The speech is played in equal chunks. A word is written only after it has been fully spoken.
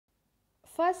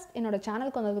First, என்னோட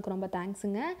சேனலுக்கு வந்ததுக்கு ரொம்ப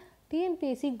தேங்க்ஸுங்க.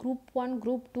 TNPSC Group 1,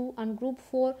 Group 2 and Group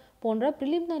 4 போன்ற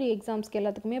ப்ரிலிமினரி எக்ஸாம்ஸ்க்கு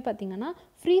எல்லாத்துக்குமே பார்த்தீங்கன்னா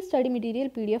ஃப்ரீ ஸ்டடி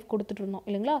மெட்டீரியல் PDF கொடுத்துட்டு இருந்தோம்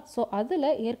இல்லைங்களா. ஸோ அதில்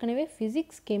ஏற்கனவே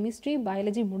ஃபிசிக்ஸ், கெமிஸ்ட்ரி,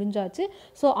 பயாலஜி முடிஞ்சாச்சு.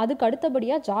 ஸோ அதுக்கு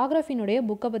அடுத்தபடியாக ஜாகிரஃபினுடைய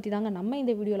புக்கை பற்றி தாங்க நம்ம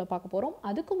இந்த வீடியோவில் பார்க்க போகிறோம்.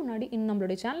 அதுக்கு முன்னாடி இன்னும்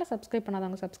நம்மளுடைய சேனலை சப்ஸ்கிரைப்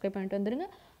பண்ணாதவங்க சப்ஸ்கிரைப் பண்ணிட்டு வந்துடுங்க.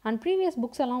 அண்ட் ப்ரீவியஸ்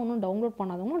புக்ஸ் எல்லாம் இன்னும் டவுன்லோட்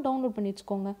பண்ணாதவங்களும் டவுன்லோட் பண்ணி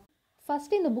வச்சுக்கோங்க.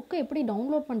 ஃபஸ்ட்டு இந்த புக்கை எப்படி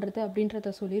டவுன்லோட் பண்ணுறது அப்படின்றத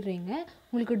சொல்லிடுறீங்க.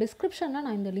 உங்களுக்கு டிஸ்கிரிப்ஷனில்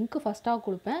நான் இந்த லிங்க்கு ஃபஸ்ட்டாக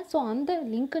கொடுப்பேன். ஸோ அந்த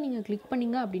லிங்க்கை நீங்கள் கிளிக்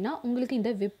பண்ணிங்க அப்படின்னா உங்களுக்கு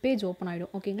இந்த வெப்பேஜ் ஓப்பன்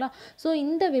ஆகிடும். ஓகேங்களா. ஸோ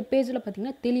இந்த வெப்பேஜில்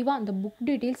பார்த்தீங்கன்னா தெளிவாக அந்த புக்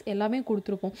டீட்டெயில்ஸ் எல்லாமே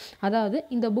கொடுத்துருப்போம். அதாவது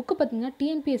இந்த புக்கு பார்த்தீங்கன்னா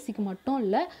TNPSCக்கு மட்டும்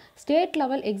இல்லை, ஸ்டேட்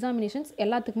லெவல் எக்ஸாமினேஷன்ஸ்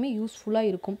எல்லாத்துக்குமே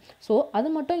யூஸ்ஃபுல்லாக இருக்கும். ஸோ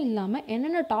அது மட்டும் இல்லாமல்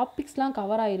என்னென்ன டாபிக்ஸ்லாம்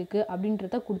கவர் ஆகிருக்கு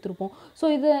அப்படின்றத கொடுத்துருப்போம்.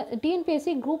 ஸோ இது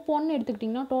TNPSC Group 1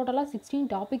 எடுத்துக்கிட்டிங்கன்னா டோட்டலாக 16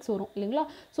 டாபிக்ஸ் வரும் இல்லைங்களா.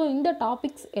 ஸோ இந்த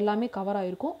டாபிக்ஸ் எல்லாமே கவர்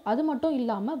ஆகிருக்கும். அது மட்டும்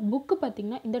இல்லாமல் புக்கு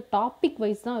பார்த்திங்கன்னா இந்த டாபிக்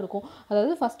வைஸ் தான் இருக்கும்.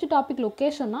 அதாவது ஃபஸ்ட்டு டாபிக்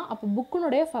லொக்கேஷன்னா அப்போ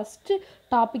புக்குனுடைய ஃபஸ்ட்டு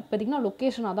டாபிக் பார்த்திங்கன்னா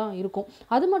லொக்கேஷனாக தான் இருக்கும்.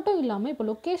 அது மட்டும் இல்லாமல் இப்போ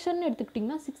லொக்கேஷன்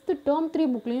எடுத்துக்கிட்டிங்கன்னா 6th Term 3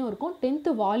 புக்லேயும் இருக்கும், 10th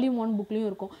Volume 1 புக்லேயும்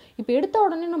இருக்கும். இப்போ எடுத்த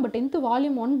உடனே நம்ம 10th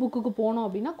Volume 1 புக்குக்கு போனோம்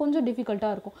அப்படின்னா கொஞ்சம்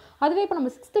டிஃபிகல்ட்டாக இருக்கும். அதுவே இப்போ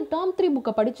நம்ம 6th Term 3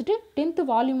 புக்கை படிச்சுட்டு 10th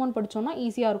Volume 1 படித்தோம்னா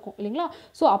ஈஸியாக இருக்கும் இல்லைங்களா.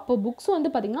 ஸோ அப்போ புக்ஸ்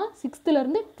வந்து பார்த்திங்கன்னா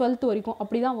 6th-லேருந்து 12th வரைக்கும்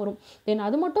அப்படி தான் வரும். தென்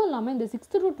அது மட்டும் இல்லாமல் இந்த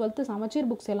 6th to 12th சமச்சீர்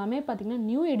புக்ஸ் எல்லாமே பார்த்திங்கன்னா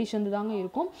நியூ எடிஷன் தாங்க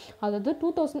இருக்கும். அதாவது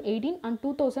 2018 and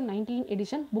 2019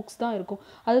 எடிஷன் புக்ஸ் தான் இருக்கும்.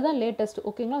 அதுதான் லேட்டஸ்ட்.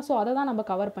 ஓகேங்களா. ஸோ அதை தான் நம்ம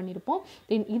கவர் பண்ணியிருப்போம்.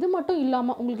 தென் இது மட்டும்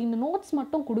இல்லாமல் உங்களுக்கு இந்த நோட்ஸ்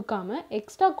மட்டும் கொடுக்காம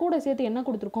எக்ஸ்ட்ரா கூட சேர்த்து என்ன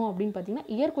கொடுத்துருக்கோம் அப்படின்னு பார்த்தீங்கன்னா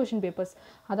இயர் கொஷின் பேப்பர்ஸ்.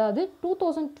 அதாவது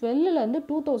 2012லேருந்து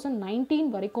 2019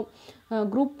 வரைக்கும்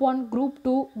Group 1, Group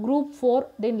 2, Group 4,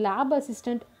 தென் லேப்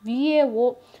அசிஸ்டன்ட், VAO,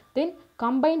 தென்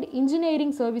கம்பைன்ட்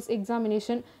இன்ஜினியரிங் சர்வீஸ்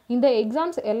எக்ஸாமினேஷன், இந்த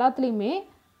எக்ஸாம்ஸ் எல்லாத்துலேயுமே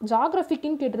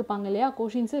ஜாகிரஃபிக்குன்னு கேட்டிருப்பாங்க இல்லையா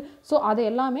கொஷின்ஸு. ஸோ அதை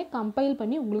எல்லாமே கம்பைல்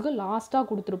பண்ணி உங்களுக்கு லாஸ்ட்டாக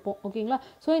கொடுத்துருப்போம். ஓகேங்களா.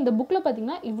 ஸோ இந்த புக்கில்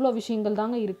பார்த்தீங்கன்னா இவ்வளோ விஷயங்கள்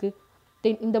தாங்க இருக்குது.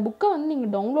 தென் இந்த புக்கை வந்து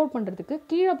நீங்கள் டவுன்லோட் பண்ணுறதுக்கு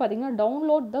கீழே பார்த்தீங்கன்னா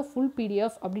டவுன்லோட் த ஃபுல்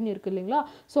PDF அப்படின்னு இருக்குது இல்லைங்களா.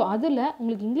 ஸோ அதில்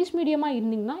உங்களுக்கு இங்கிலீஷ் மீடியமாக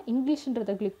இருந்தீங்கன்னா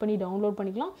இங்கிலீஷ்ன்றதை கிளிக் பண்ணி டவுன்லோட்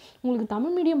பண்ணிக்கலாம். உங்களுக்கு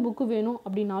தமிழ் மீடியம் புக்கு வேணும்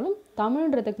அப்படின்னாலும்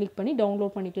தமிழ்ன்றதை கிளிக் பண்ணி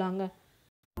டவுன்லோட் பண்ணிக்கலாங்க.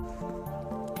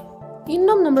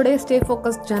 இன்னும் நம்மளுடைய ஸ்டே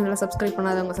ஃபோக்கஸ் சேனலை சப்ஸ்கிரைப்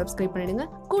பண்ணாதவங்க சப்ஸ்கிரைப் பண்ணிடுங்க.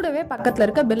 கூடவே பக்கத்தில்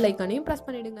இருக்க பெல் ஐக்கானையும் ப்ரெஸ்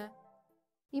பண்ணிடுங்க.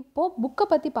 இப்போது புக்கை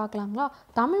பற்றி பார்க்கலாங்களா.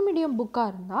 தமிழ் மீடியம்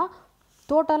புக்காக இருந்தால்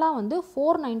டோட்டலாக வந்து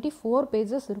 494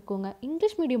 பேஜஸ் இருக்குங்க.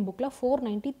 இங்கிலீஷ் மீடியம் புக்கில்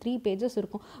 493 பேஜஸ்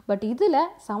இருக்கும். பட் இதில்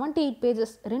 78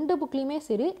 பேஜஸ் ரெண்டு புக்லேயுமே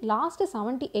சரி. லாஸ்ட்டு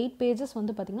 78 பேஜஸ்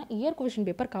வந்து பார்த்திங்கன்னா இயர் கொஷின்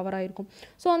பேப்பர் கவர் ஆகிருக்கும்.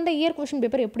 ஸோ அந்த இயர் கொஷின்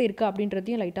பேப்பர் எப்படி இருக்குது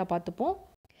அப்படின்றதையும் லைட்டாக பார்த்துப்போம்.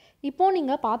 இப்போது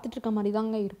நீங்கள் பார்த்துட்ருக்க மாதிரி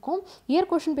தாங்க இருக்கும். இயர்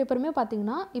கொஷின் பேப்பருமே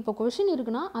பார்த்தீங்கன்னா இப்போ கொஷின்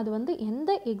இருக்குன்னா அது வந்து எந்த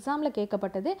எக்ஸாமில்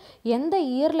கேட்கப்பட்டது, எந்த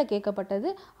இயரில் கேட்கப்பட்டது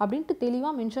அப்படின்ட்டு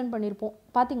தெளிவாக மென்ஷன் பண்ணியிருப்போம்.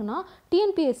 பார்த்தீங்கன்னா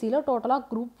TNPSCயில் டோட்டலாக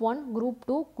Group 1, Group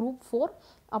 2, Group 4,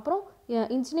 அப்புறம்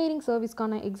இன்ஜினியரிங்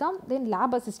சர்வீஸ்க்கான எக்ஸாம், தென்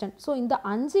லேப் அசிஸ்டன்ட். ஸோ இந்த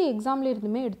 5 எக்ஸாமில்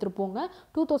இருந்துமே எடுத்துருப்போங்க.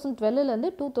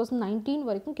 2012லேருந்து 2019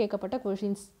 வரைக்கும் கேட்கப்பட்ட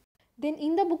கொஷின்ஸ். தென்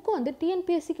இந்த புக்கு வந்து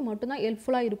TNPSCக்கு மட்டும்தான்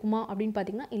ஹெல்ப்ஃபுல்லாக இருக்குமா அப்படின்னு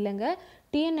பார்த்தீங்கன்னா இல்லைங்க.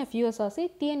 TNFUSRC,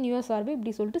 TNUSRB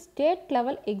இப்படி சொல்லிட்டு ஸ்டேட்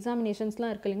லெவல்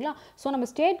எக்ஸாமினேஷன்ஸ்லாம் இருக்குது இல்லைங்களா. ஸோ நம்ம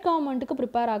ஸ்டேட் கவர்மெண்ட்டுக்கு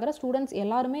ப்ரிப்பேர் ஆகிற ஸ்டூடெண்ட்ஸ்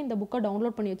எல்லாருமே இந்த புக்கை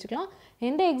டவுன்லோட் பண்ணி வச்சுக்கலாம்.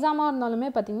 எந்த எக்ஸாமாக இருந்தாலுமே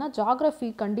பார்த்தீங்கன்னா ஜாகிரஃபி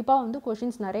கண்டிப்பாக வந்து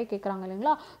கொஷின்ஸ் நிறைய கேட்குறாங்க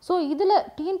இல்லைங்களா. ஸோ இதில்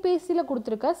TNPSCயில்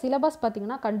கொடுத்துருக்க சிலபஸ்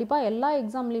பார்த்தீங்கன்னா கண்டிப்பாக எல்லா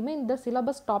எக்ஸாம்லேயுமே இந்த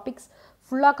சிலபஸ் டாபிக்ஸ்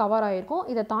ஃபுல்லாக கவர் ஆகிருக்கும்.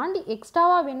 இதை தாண்டி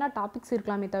எக்ஸ்ட்ராவாக வேணால் டாபிக்ஸ்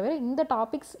இருக்கலாமே தவிர இந்த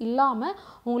டாபிக்ஸ் இல்லாமல்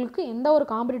உங்களுக்கு எந்த ஒரு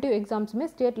காம்படிட்டிவ் எக்ஸாம்ஸுமே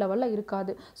ஸ்டேட் லெவலில்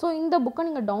இருக்காது. ஸோ இந்த புக்கை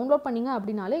நீங்கள் டவுன்லோட் பண்ணிங்க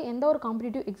அப்படின்னாலே எந்த ஒரு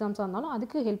காம்படிட்டிவ் எக்ஸாம்ஸாக இருந்தாலும்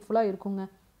அதுக்கு ஹெல்ப்ஃபுல்லாக இருக்குங்க.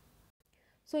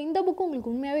 ஸோ இந்த புக்கு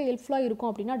உங்களுக்கு உண்மையாகவே ஹெல்ப்ஃபுல்லாக இருக்கும்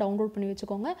அப்படின்னா டவுன்லோட் பண்ணி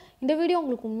வச்சுக்கோங்க. இந்த வீடியோ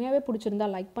உங்களுக்கு உண்மையாகவே பிடிச்சிருந்தா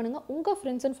லைக் பண்ணுங்கள். உங்கள்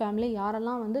ஃப்ரெண்ட்ஸ் அண்ட் ஃபேமிலி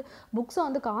யாரெல்லாம் வந்து புக்ஸை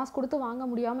வந்து காசு கொடுத்து வாங்க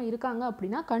முடியாமல் இருக்காங்க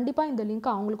அப்படின்னா கண்டிப்பாக இந்த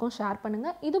லிங்க்கை அவங்களுக்கும் ஷேர்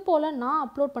பண்ணுங்கள். இது போல் நான்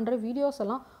அப்லோட் பண்ணுற வீடியோஸ்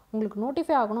எல்லாம் உங்களுக்கு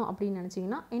நோட்டிஃபை ஆகணும் அப்படின்னு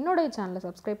நினச்சிங்கன்னா என்னுடைய சேனலை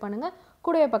சப்ஸ்கிரைப் பண்ணுங்கள்.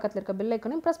 கூடவே பக்கத்தில் இருக்க பெல்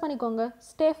ஐக்கானையும் ப்ரெஸ் பண்ணிக்கோங்க.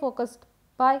 Stay focused.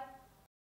 பாய்.